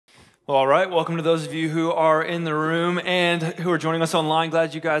Well, all right, welcome to those of you who are in the room and who are joining us online.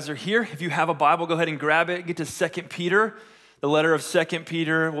 Glad you guys are here. If you have a Bible, go ahead and grab it. Get to 2 Peter, the letter of 2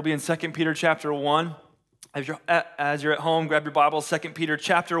 Peter. We'll be in 2 Peter chapter 1. As you're at home, grab your Bible, 2 Peter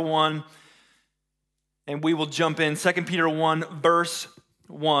chapter 1, and we will jump in. 2 Peter 1, verse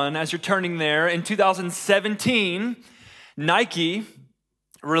 1. As you're turning there, in 2017, Nike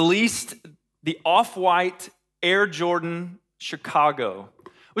released the Off-White Air Jordan Chicago,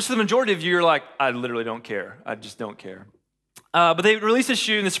 which the majority of you are like, I literally don't care. I just don't care. But they released a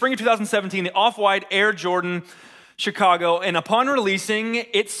shoe in the spring of 2017, the Off-White Air Jordan Chicago, and upon releasing,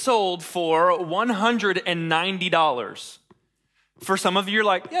 it sold for $190. For some of you, you're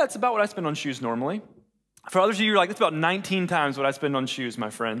like, yeah, it's about what I spend on shoes normally. For others of you, you're like, it's about 19 times what I spend on shoes,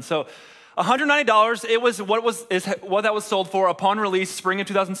 my friend. So $190, it was what that was sold for upon release, spring of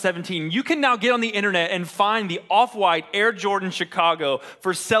 2017. You can now get on the internet and find the Off-White Air Jordan Chicago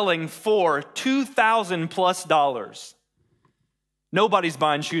for selling for $2,000 plus. Nobody's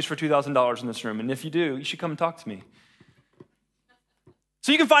buying shoes for $2,000 in this room, and if you do, you should come and talk to me.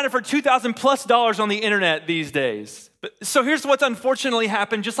 So you can find it for $2,000 plus on the internet these days. So here's what's unfortunately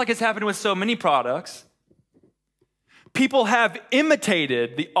happened, just like it's happened with so many products. People have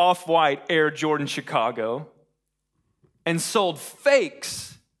imitated the Off-White Air Jordan Chicago and sold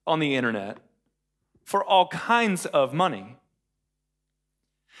fakes on the internet for all kinds of money.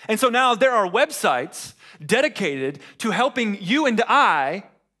 And so now there are websites dedicated to helping you and I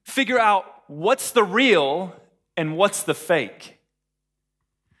figure out what's the real and what's the fake.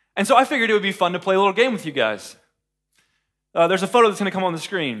 And so I figured it would be fun to play a little game with you guys. There's a photo that's going to come on the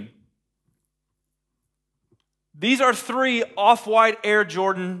screen. These are 3 Off-White Air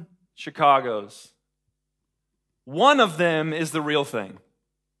Jordan Chicagos. One of them is the real thing.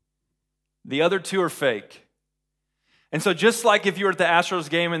 The other 2 are fake. And so just like if you were at the Astros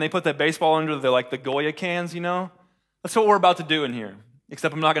game and they put that baseball under the Goya cans, you know, that's what we're about to do in here,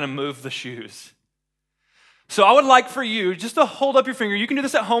 except I'm not going to move the shoes. So I would like for you just to hold up your finger. You can do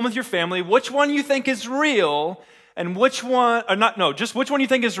this at home with your family. Which one you think is real and which one, just which one you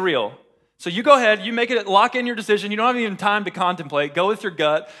think is real. So you go ahead, you make it, lock in your decision. You don't have even time to contemplate. Go with your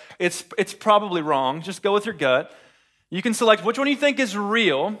gut. It's probably wrong. Just go with your gut. You can select which one you think is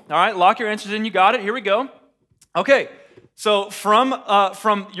real. All right, lock your answers in. You got it. Here we go. Okay, so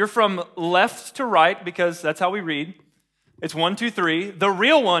you're from left to right because that's how we read. It's 1, 2, 3. The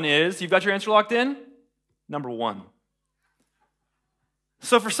real one is, you've got your answer locked in? Number 1.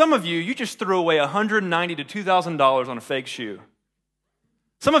 So for some of you, you just threw away $190 to $2,000 on a fake shoe.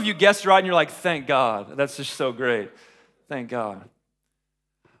 Some of you guessed right and you're like, thank God. That's just so great. Thank God.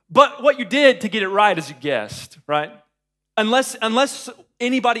 But what you did to get it right is you guessed, right? Unless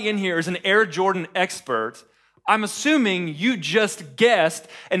anybody in here is an Air Jordan expert, I'm assuming you just guessed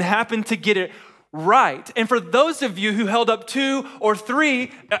and happened to get it right. And for those of you who held up 2 or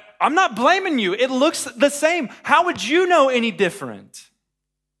 3, I'm not blaming you. It looks the same. How would you know any different?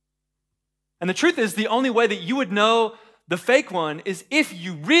 And the truth is, the only way that you would know the fake one is if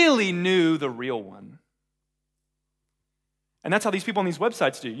you really knew the real one. And that's how these people on these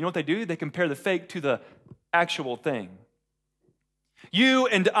websites do. You know what they do? They compare the fake to the actual thing. You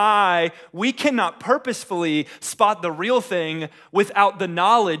and I, we cannot purposefully spot the real thing without the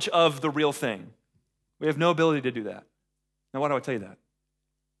knowledge of the real thing. We have no ability to do that. Now, why do I tell you that?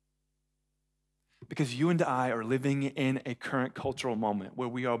 Because you and I are living in a current cultural moment where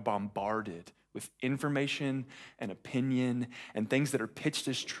we are bombarded with information and opinion and things that are pitched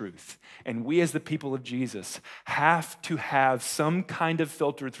as truth. And we as the people of Jesus have to have some kind of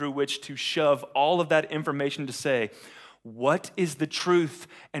filter through which to shove all of that information to say, what is the truth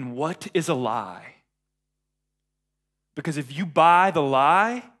and what is a lie? Because if you buy the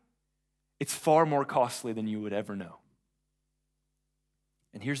lie, it's far more costly than you would ever know.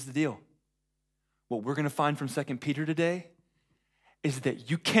 And here's the deal. What we're going to find from 2 Peter today is that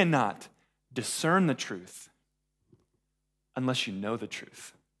you cannot discern the truth unless you know the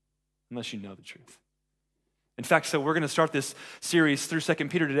truth. Unless you know the truth. In fact, so we're going to start this series through 2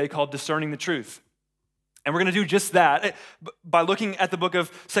 Peter today called Discerning the Truth. And we're going to do just that by looking at the book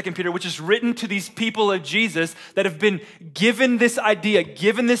of 2 Peter, which is written to these people of Jesus that have been given this idea,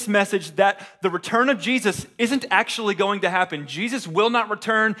 given this message that the return of Jesus isn't actually going to happen. Jesus will not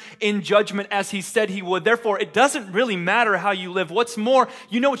return in judgment as he said he would. Therefore, it doesn't really matter how you live. What's more,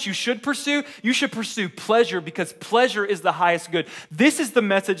 you know what you should pursue? You should pursue pleasure because pleasure is the highest good. This is the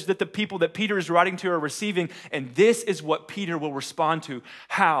message that the people that Peter is writing to are receiving, and this is what Peter will respond to.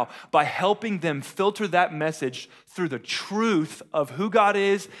 How? By helping them filter that message through the truth of who God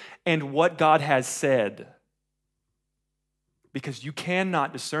is and what God has said. because you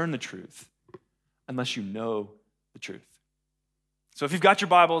cannot discern the truth unless you know the truth. So if you've got your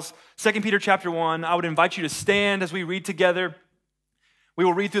Bibles, 2 Peter chapter 1, I would invite you to stand as we read together. We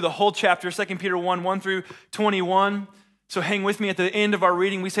will read through the whole chapter, 2 Peter 1, 1 through 21. So hang with me. At the end of our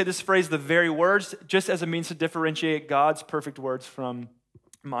reading, we say this phrase, the very words, just as a means to differentiate God's perfect words from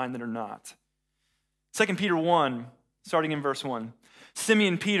mine that are not. 2 Peter 1, starting in verse 1.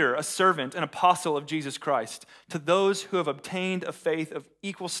 Simeon Peter, a servant and apostle of Jesus Christ, to those who have obtained a faith of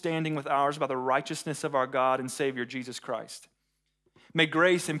equal standing with ours by the righteousness of our God and Savior Jesus Christ. May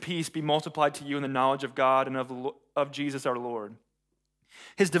grace and peace be multiplied to you in the knowledge of God and of Jesus our Lord.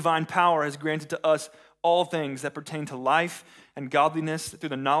 His divine power has granted to us all things that pertain to life and godliness through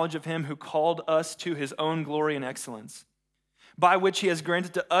the knowledge of him who called us to his own glory and excellence, by which he has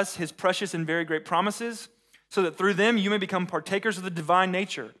granted to us his precious and very great promises, so that through them you may become partakers of the divine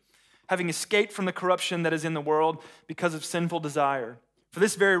nature, having escaped from the corruption that is in the world because of sinful desire. For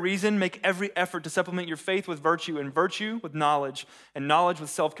this very reason, make every effort to supplement your faith with virtue, and virtue with knowledge, and knowledge with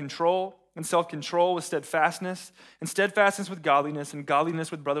self-control, and self-control with steadfastness, and steadfastness with godliness, and godliness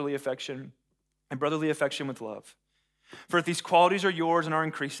with brotherly affection, and brotherly affection with love. For if these qualities are yours and are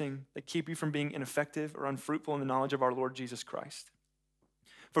increasing, they keep you from being ineffective or unfruitful in the knowledge of our Lord Jesus Christ.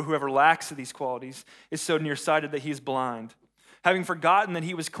 For whoever lacks these qualities is so nearsighted that he is blind, having forgotten that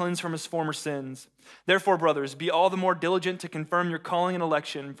he was cleansed from his former sins. Therefore, brothers, be all the more diligent to confirm your calling and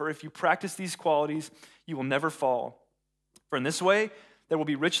election, for if you practice these qualities, you will never fall. For in this way, there will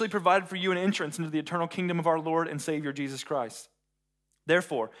be richly provided for you an entrance into the eternal kingdom of our Lord and Savior Jesus Christ.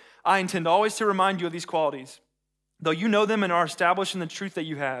 Therefore, I intend always to remind you of these qualities, though you know them and are established in the truth that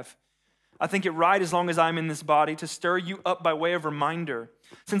you have. I think it right, as long as I am in this body, to stir you up by way of reminder,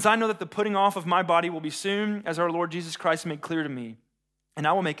 since I know that the putting off of my body will be soon, as our Lord Jesus Christ made clear to me. And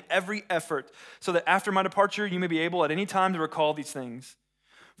I will make every effort so that after my departure you may be able at any time to recall these things.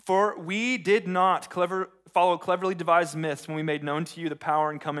 For we did not follow cleverly devised myths when we made known to you the power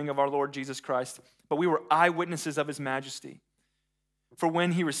and coming of our Lord Jesus Christ, but we were eyewitnesses of his majesty. For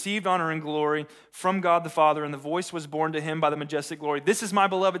when he received honor and glory from God the Father, and the voice was borne to him by the majestic glory, "This is my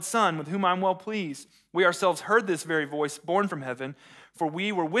beloved Son, with whom I am well pleased." We ourselves heard this very voice borne from heaven, for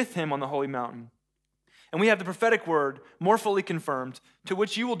we were with him on the holy mountain. And we have the prophetic word more fully confirmed, to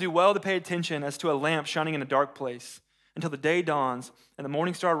which you will do well to pay attention as to a lamp shining in a dark place, until the day dawns and the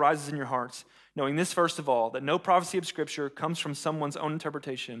morning star rises in your hearts, knowing this first of all, that no prophecy of Scripture comes from someone's own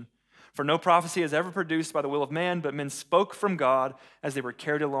interpretation. For no prophecy is ever produced by the will of man, but men spoke from God as they were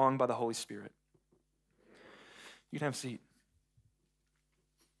carried along by the Holy Spirit. You can have a seat.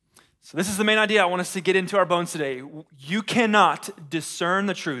 So this is the main idea I want us to get into our bones today. You cannot discern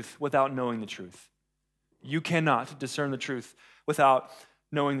the truth without knowing the truth. You cannot discern the truth without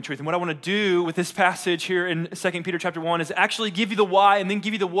knowing the truth. And what I want to do with this passage here in 2 Peter chapter 1 is actually give you the why and then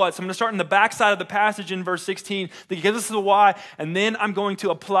give you the what. So I'm going to start in the backside of the passage in verse 16 that gives us the why, and then I'm going to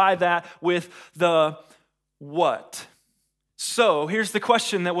apply that with the what. So here's the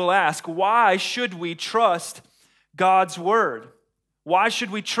question that we'll ask. Why should we trust God's word? Why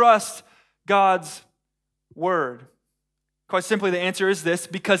should we trust God's word? Quite simply, the answer is this: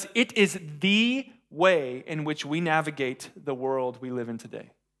 because it is the way in which we navigate the world we live in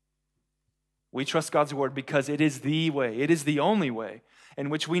today. We trust God's word because it is the way, it is the only way in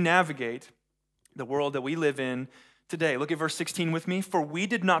which we navigate the world that we live in today. Look at verse 16 with me. For we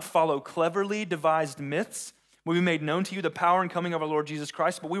did not follow cleverly devised myths when we made known to you the power and coming of our Lord Jesus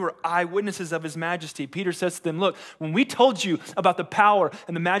Christ, but we were eyewitnesses of his majesty. Peter says to them, look, when we told you about the power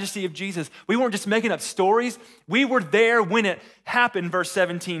and the majesty of Jesus, we weren't just making up stories. We were there when it happened, verse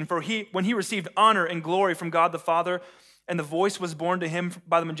 17. For when he received honor and glory from God the Father, and the voice was borne to him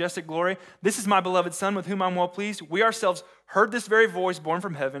by the majestic glory, "This is my beloved Son, with whom I'm well pleased." We ourselves heard this very voice borne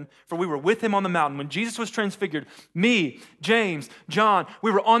from heaven, for we were with him on the mountain. When Jesus was transfigured, me, James, John,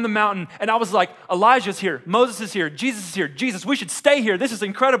 we were on the mountain, and I was like, Elijah's here, Moses is here, Jesus is here. Jesus, we should stay here. This is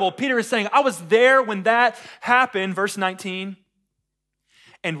incredible. Peter is saying, I was there when that happened, verse 19.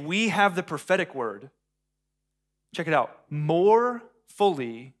 And we have the prophetic word, check it out, more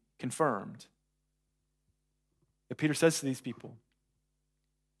fully confirmed. But Peter says to these people,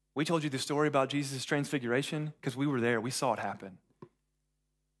 we told you the story about Jesus' transfiguration because we were there. We saw it happen.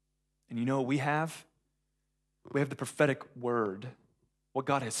 And you know what we have? We have the prophetic word, what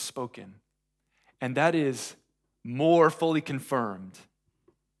God has spoken. And that is more fully confirmed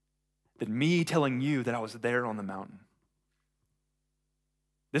than me telling you that I was there on the mountain.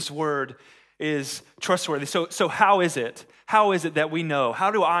 This word is trustworthy. So how is it? How is it that we know?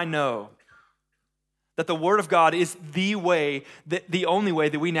 How do I know that the word of God is the way, the only way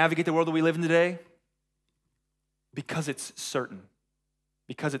that we navigate the world that we live in today? Because it's certain.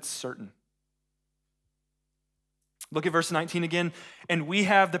 Because it's certain. Look at verse 19 again. And we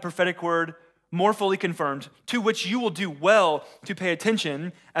have the prophetic word more fully confirmed, to which you will do well to pay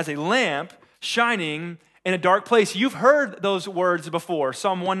attention as a lamp shining in a dark place. You've heard those words before.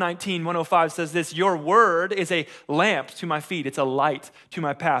 Psalm 119, 105 says this, your word is a lamp to my feet. It's a light to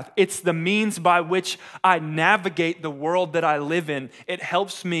my path. It's the means by which I navigate the world that I live in. It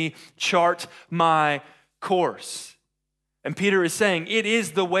helps me chart my course. And Peter is saying it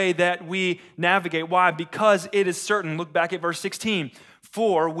is the way that we navigate. Why? Because it is certain. Look back at verse 16.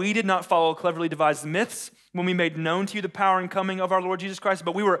 For we did not follow cleverly devised myths when we made known to you the power and coming of our Lord Jesus Christ,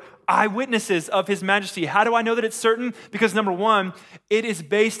 but we were eyewitnesses of his majesty. How do I know that it's certain? Because number one, it is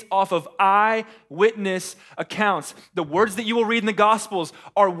based off of eyewitness accounts. The words that you will read in the Gospels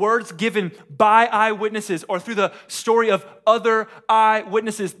are words given by eyewitnesses or through the story of other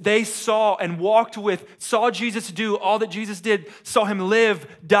eyewitnesses. They saw and walked with, saw Jesus do all that Jesus did, saw him live,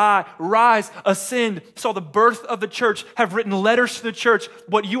 die, rise, ascend, saw the birth of the church, have written letters to the church.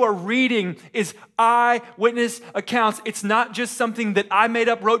 What you are reading is eyewitness accounts. It's not just something that I made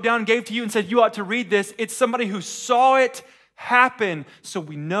up, wrote down, gave to you and said, you ought to read this. It's somebody who saw it happen. So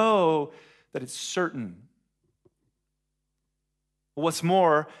we know that it's certain. What's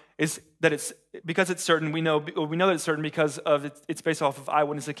more is that it's because it's certain, we know that it's certain because of it's based off of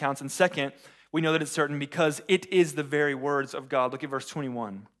eyewitness accounts. And second, we know that it's certain because it is the very words of God. Look at verse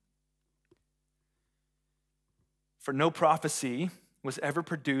 21. For no prophecy was ever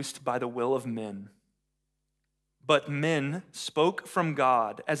produced by the will of men, but men spoke from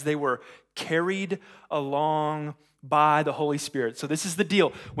God as they were carried along by the Holy Spirit. So this is the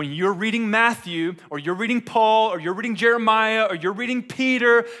deal. When you're reading Matthew, or you're reading Paul, or you're reading Jeremiah, or you're reading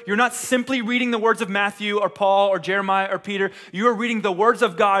Peter, you're not simply reading the words of Matthew or Paul or Jeremiah or Peter. You are reading the words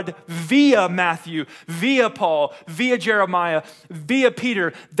of God via Matthew, via Paul, via Jeremiah, via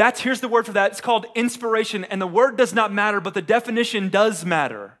Peter. Here's the word for that. It's called inspiration. And the word does not matter, but the definition does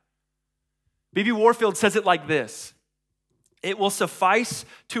matter. B.B. Warfield says it like this. It will suffice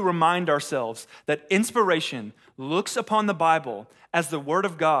to remind ourselves that inspiration looks upon the Bible as the Word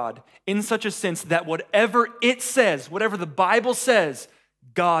of God in such a sense that whatever it says, whatever the Bible says,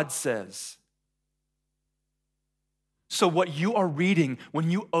 God says. So what you are reading when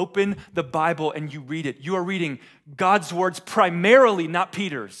you open the Bible and you read it, you are reading God's words primarily, not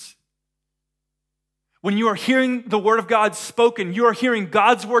Peter's. When you are hearing the word of God spoken, you are hearing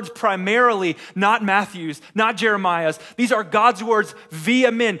God's words primarily, not Matthew's, not Jeremiah's. These are God's words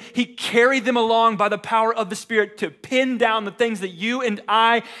via men. He carried them along by the power of the Spirit to pin down the things that you and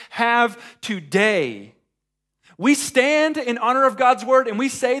I have today. We stand in honor of God's word and we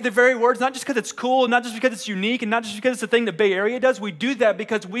say the very words, not just because it's cool, not just because it's unique, and not just because it's the thing the Bay Area does. We do that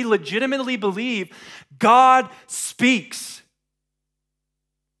because we legitimately believe God speaks.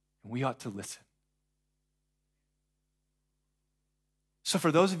 We ought to listen. So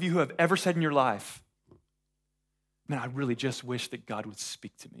for those of you who have ever said in your life, man, I really just wish that God would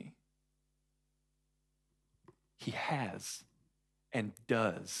speak to me. He has and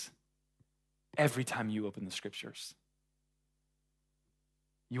does every time you open the scriptures.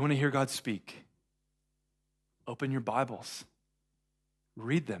 You want to hear God speak? Open your Bibles,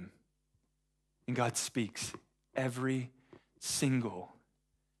 read them, and God speaks every single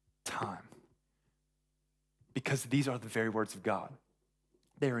time. Because these are the very words of God.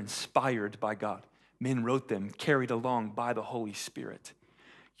 They are inspired by God. Men wrote them, carried along by the Holy Spirit.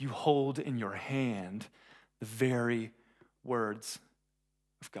 You hold in your hand the very words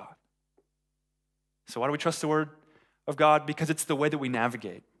of God. So why do we trust the word of God? Because it's the way that we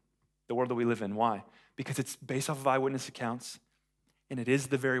navigate the world that we live in. Why? Because it's based off of eyewitness accounts, and it is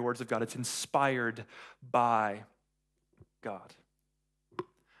the very words of God. It's inspired by God.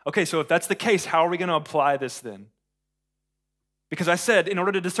 Okay, so if that's the case, how are we going to apply this then? Because I said, in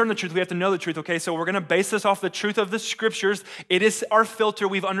order to discern the truth, we have to know the truth, okay? So we're going to base this off the truth of the scriptures. It is our filter.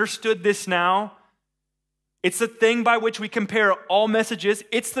 We've understood this now. It's the thing by which we compare all messages.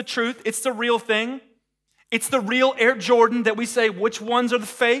 It's the truth. It's the real thing. It's the real Air Jordan that we say, which ones are the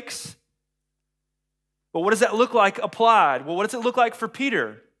fakes? But what does that look like applied? Well, what does it look like for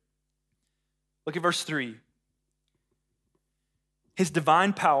Peter? Look at verse 3. His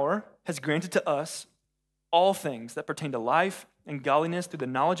divine power has granted to us all things that pertain to life and godliness through the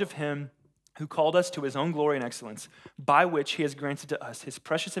knowledge of him who called us to his own glory and excellence, by which he has granted to us his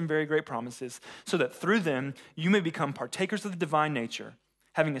precious and very great promises, so that through them you may become partakers of the divine nature,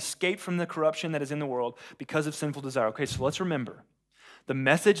 having escaped from the corruption that is in the world because of sinful desire. Okay, so let's remember the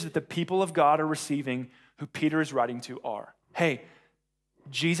message that the people of God are receiving, who Peter is writing to, are, hey,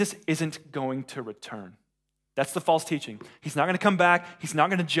 Jesus isn't going to return. That's the false teaching. He's not going to come back. He's not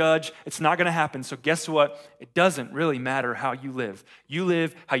going to judge. It's not going to happen. So guess what? It doesn't really matter how you live. You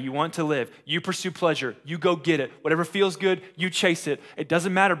live how you want to live. You pursue pleasure. You go get it. Whatever feels good, you chase it. It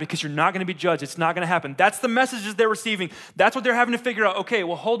doesn't matter because you're not going to be judged. It's not going to happen. That's the messages they're receiving. That's what they're having to figure out. Okay,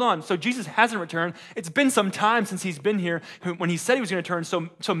 well, hold on. So Jesus hasn't returned. It's been some time since he's been here when he said he was going to return.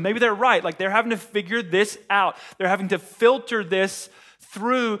 So maybe they're right. Like, they're having to figure this out. They're having to filter this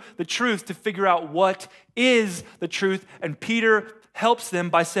through the truth to figure out what is the truth. And Peter helps them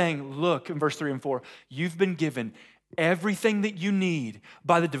by saying, look, in verse 3 and 4, you've been given everything that you need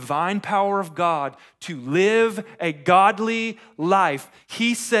by the divine power of God to live a godly life.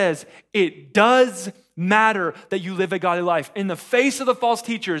 He says it does matter that you live a godly life. In the face of the false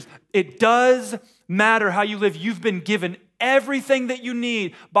teachers, it does matter how you live. You've been given everything that you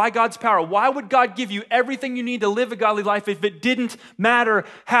need by God's power. Why would God give you everything you need to live a godly life if it didn't matter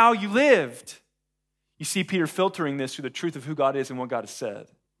how you lived? You see Peter filtering this through the truth of who God is and what God has said.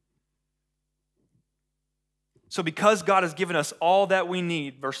 So because God has given us all that we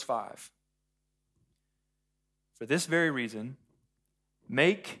need, verse 5, for this very reason,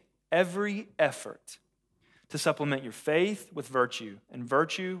 make every effort to supplement your faith with virtue, and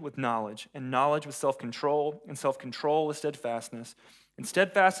virtue with knowledge, and knowledge with self-control, and self-control with steadfastness, and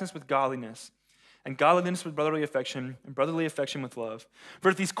steadfastness with godliness, and godliness with brotherly affection, and brotherly affection with love. For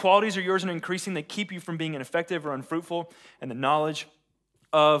if these qualities are yours and increasing, they keep you from being ineffective or unfruitful in the knowledge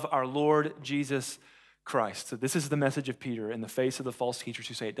of our Lord Jesus Christ. So this is the message of Peter in the face of the false teachers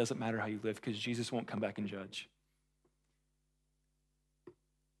who say it doesn't matter how you live because Jesus won't come back and judge.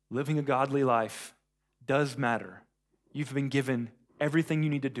 Living a godly life does matter. You've been given everything you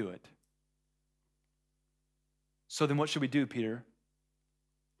need to do it. So then what should we do, Peter?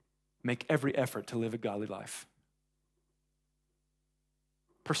 Make every effort to live a godly life.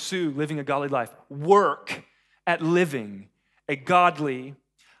 Pursue living a godly life. Work at living a godly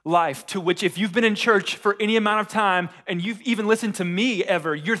life, to which if you've been in church for any amount of time and you've even listened to me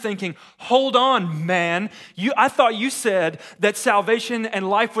ever, you're thinking, hold on, man. I thought you said that salvation and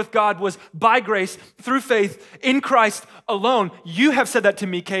life with God was by grace through faith in Christ alone. You have said that to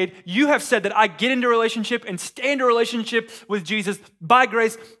me, Kade. You have said that I get into a relationship and stay into a relationship with Jesus by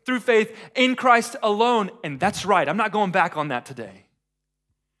grace through faith in Christ alone. And that's right. I'm not going back on that today.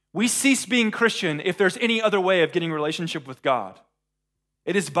 We cease being Christian if there's any other way of getting a relationship with God.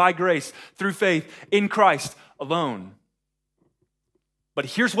 It is by grace, through faith, in Christ alone. But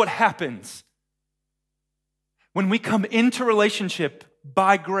here's what happens. When we come into relationship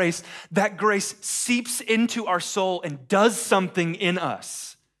by grace, that grace seeps into our soul and does something in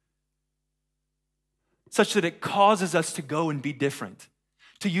us, such that it causes us to go and be different.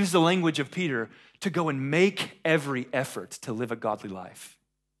 To use the language of Peter, to go and make every effort to live a godly life.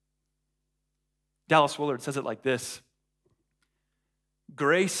 Dallas Willard says it like this: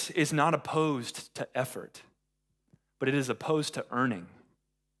 grace is not opposed to effort, but it is opposed to earning.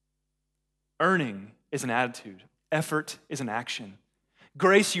 Earning is an attitude. Effort is an action.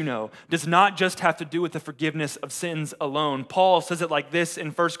 Grace, you know, does not just have to do with the forgiveness of sins alone. Paul says it like this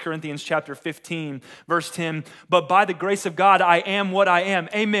in 1 Corinthians chapter 15, verse 10, but by the grace of God, I am what I am.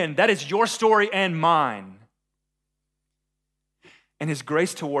 Amen. That is your story and mine. And his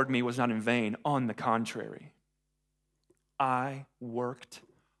grace toward me was not in vain. On the contrary, I worked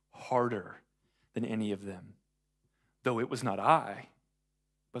harder than any of them, though it was not I,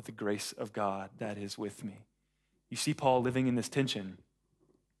 but the grace of God that is with me. You see Paul living in this tension.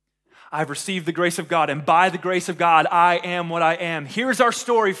 I've received the grace of God, and by the grace of God, I am what I am. Here's our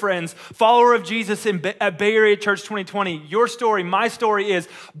story, friends. Follower of Jesus at Bay Area Church 2020. Your story, my story is,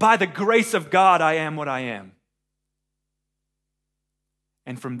 by the grace of God, I am what I am.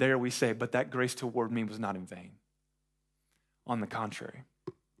 And from there we say, but that grace toward me was not in vain. On the contrary,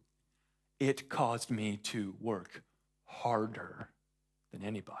 it caused me to work harder than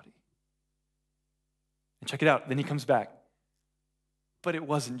anybody. And check it out. Then he comes back. But it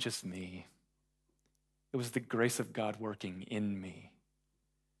wasn't just me. It was the grace of God working in me.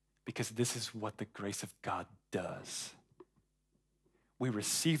 Because this is what the grace of God does. We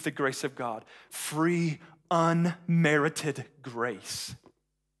receive the grace of God, free, unmerited grace.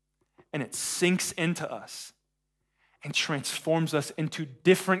 And it sinks into us and transforms us into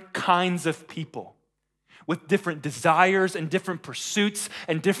different kinds of people with different desires and different pursuits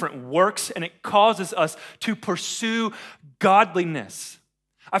and different works, and it causes us to pursue godliness.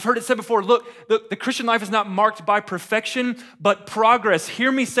 I've heard it said before, look, the Christian life is not marked by perfection, but progress.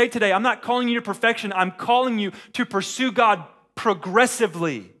 Hear me say today, I'm not calling you to perfection, I'm calling you to pursue God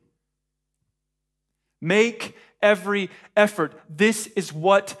progressively. Make every effort. This is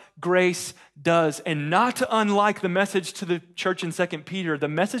what grace does. And not unlike the message to the church in 2 Peter, the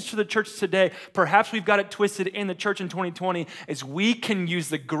message to the church today, perhaps we've got it twisted in the church in 2020, is we can use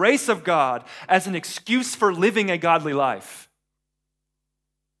the grace of God as an excuse for living a godly life.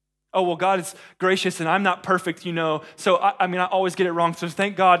 Oh, well, God is gracious and I'm not perfect, So, I always get it wrong. So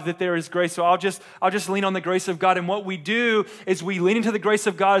thank God that there is grace. So I'll just lean on the grace of God. And what we do is we lean into the grace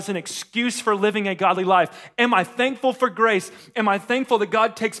of God as an excuse for living a godly life. Am I thankful for grace? Am I thankful that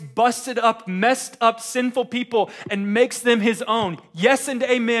God takes busted up, messed up, sinful people and makes them his own? Yes and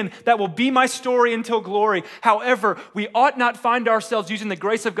amen. That will be my story until glory. However, we ought not find ourselves using the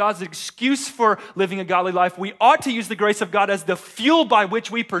grace of God as an excuse for living a godly life. We ought to use the grace of God as the fuel by which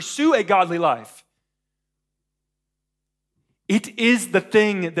we pursue a godly life. It is the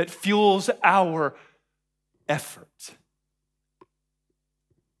thing that fuels our effort.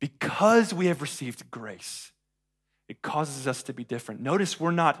 Because we have received grace, it causes us to be different. Notice we're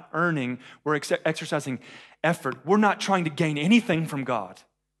not earning, we're exercising effort. We're not trying to gain anything from God.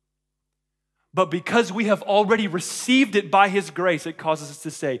 But because we have already received it by his grace, it causes us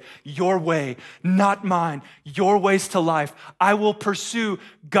to say, your way, not mine, your ways to life. I will pursue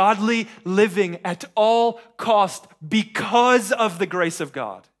godly living at all cost because of the grace of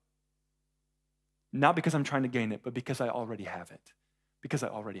God. Not because I'm trying to gain it, but because I already have it. Because I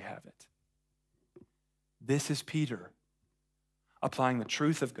already have it. This is Peter applying the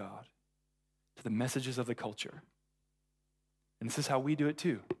truth of God to the messages of the culture. And this is how we do it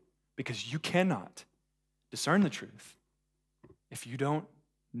too. Because you cannot discern the truth if you don't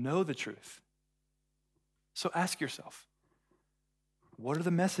know the truth. So ask yourself, what are the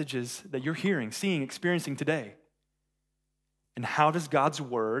messages that you're hearing, seeing, experiencing today? And how does God's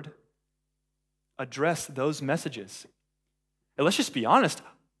word address those messages? And let's just be honest,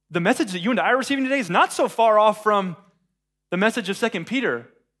 the message that you and I are receiving today is not so far off from the message of 2 Peter.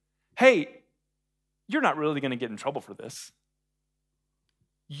 Hey, you're not really going to get in trouble for this.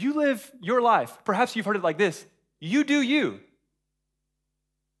 You live your life. Perhaps you've heard it like this. You do you.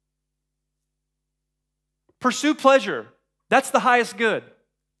 Pursue pleasure. That's the highest good.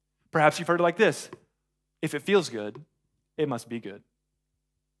 Perhaps you've heard it like this. If it feels good, it must be good.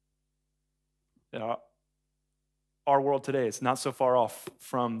 Our world today is not so far off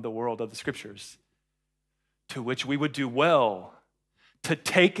from the world of the scriptures, to which we would do well to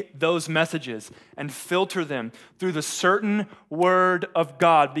take those messages and filter them through the certain word of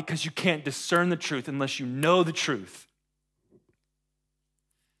God, because you can't discern the truth unless you know the truth.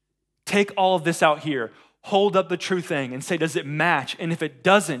 Take all of this out here, hold up the true thing and say, does it match? And if it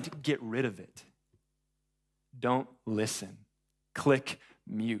doesn't, get rid of it. Don't listen. Click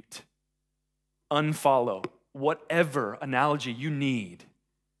mute. Unfollow. Whatever analogy you need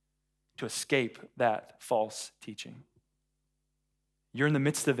to escape that false teaching. You're in the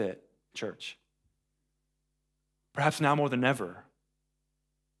midst of it, church. Perhaps now more than ever.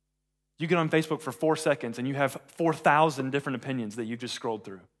 You get on Facebook for 4 seconds and you have 4,000 different opinions that you've just scrolled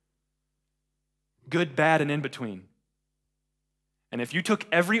through. Good, bad, and in between. And if you took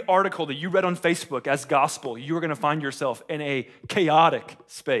every article that you read on Facebook as gospel, you are going to find yourself in a chaotic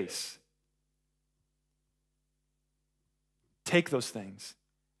space. Take those things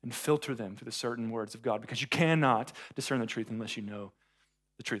and filter them through the certain words of God, because you cannot discern the truth unless you know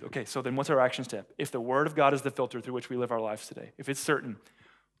the truth. Okay, so then what's our action step? If the word of God is the filter through which we live our lives today, if it's certain,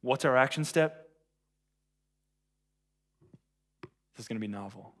 what's our action step? This is going to be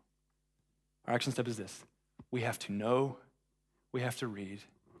novel. Our action step is this. We have to know, we have to read,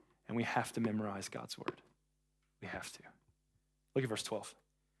 and we have to memorize God's word. We have to. Look at verse 12.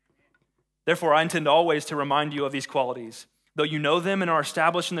 Therefore, I intend always to remind you of these qualities, though you know them and are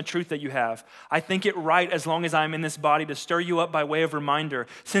established in the truth that you have. I think it right, as long as I am in this body, to stir you up by way of reminder,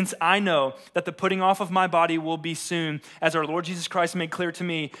 since I know that the putting off of my body will be soon, as our Lord Jesus Christ made clear to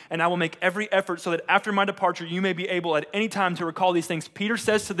me, and I will make every effort so that after my departure, you may be able at any time to recall these things. Peter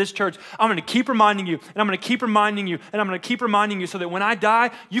says to this church, I'm going to keep reminding you, and I'm going to keep reminding you, and I'm going to keep reminding you, so that when I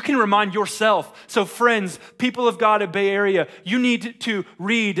die, you can remind yourself. So friends, people of God at Bay Area, you need to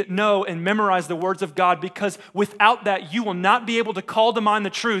read, know, and memorize the words of God, because without that, you will not be able to call to mind the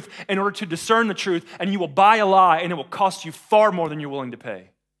truth in order to discern the truth, and you will buy a lie, and it will cost you far more than you're willing to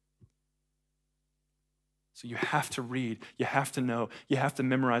pay. So you have to read, you have to know, you have to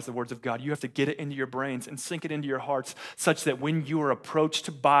memorize the words of God. You have to get it into your brains and sink it into your hearts, such that when you are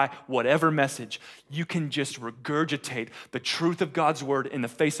approached by whatever message, you can just regurgitate the truth of God's word in the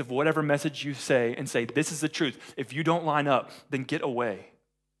face of whatever message you say and say, this is the truth. If you don't line up, then get away.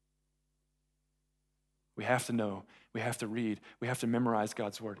 We have to know. We have to read. We have to memorize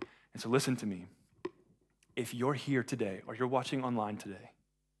God's word. And so listen to me. If you're here today or you're watching online today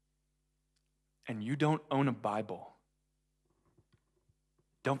and you don't own a Bible,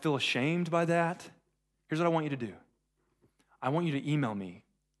 don't feel ashamed by that. Here's what I want you to do. I want you to email me,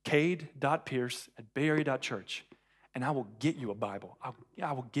 kade.pierce@bayarea.church, and I will get you a Bible.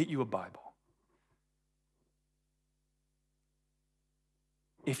 I will get you a Bible.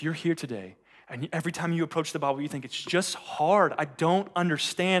 If you're here today and every time you approach the Bible, you think it's just hard, I don't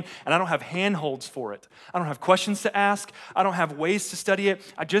understand, and I don't have handholds for it. I don't have questions to ask. I don't have ways to study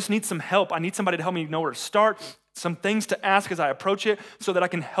it. I just need some help. I need somebody to help me know where to start, some things to ask as I approach it so that I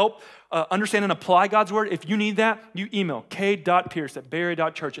can help understand and apply God's word. If you need that, you email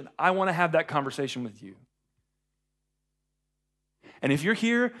kade.pierce@bayarea.church, and I want to have that conversation with you. And if you're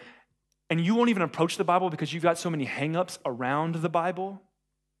here and you won't even approach the Bible because you've got so many hangups around the Bible,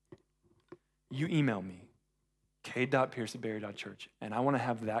 you email me, kade.pierce@bayarea.church, and I want to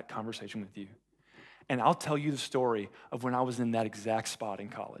have that conversation with you. And I'll tell you the story of when I was in that exact spot in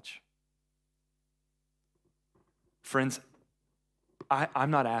college. Friends,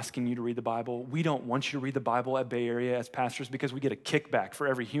 I'm not asking you to read the Bible. We don't want you to read the Bible at Bay Area as pastors because we get a kickback for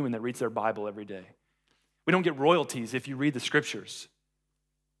every human that reads their Bible every day. We don't get royalties if you read the scriptures.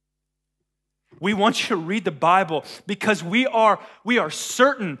 We want you to read the Bible because we are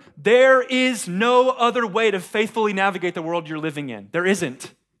certain there is no other way to faithfully navigate the world you're living in. There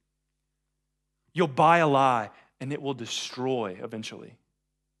isn't. You'll buy a lie and it will destroy eventually.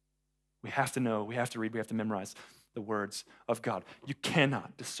 We have to know, we have to read, we have to memorize the words of God. You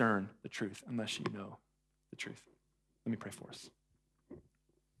cannot discern the truth unless you know the truth. Let me pray for us.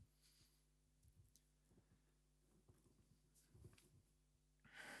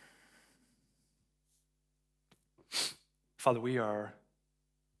 Father, we are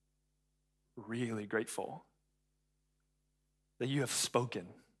really grateful that you have spoken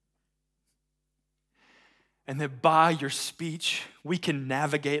and that by your speech we can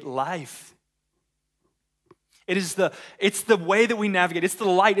navigate life. It's the way that we navigate. It's the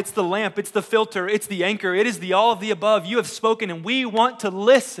light, it's the lamp, it's the filter, it's the anchor, it is the all of the above. You have spoken and we want to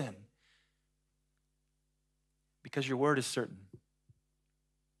listen because your word is certain.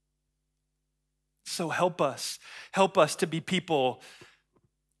 So help us to be people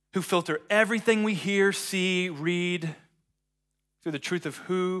who filter everything we hear, see, read through the truth of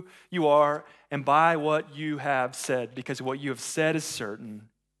who you are and by what you have said, because what you have said is certain.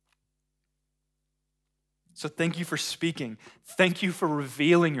 So thank you for speaking. Thank you for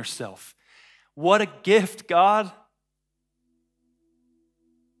revealing yourself. What a gift, God.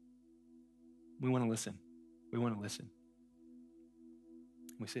 We want to listen. We want to listen.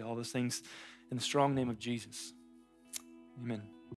 We say all those things in the strong name of Jesus. Amen.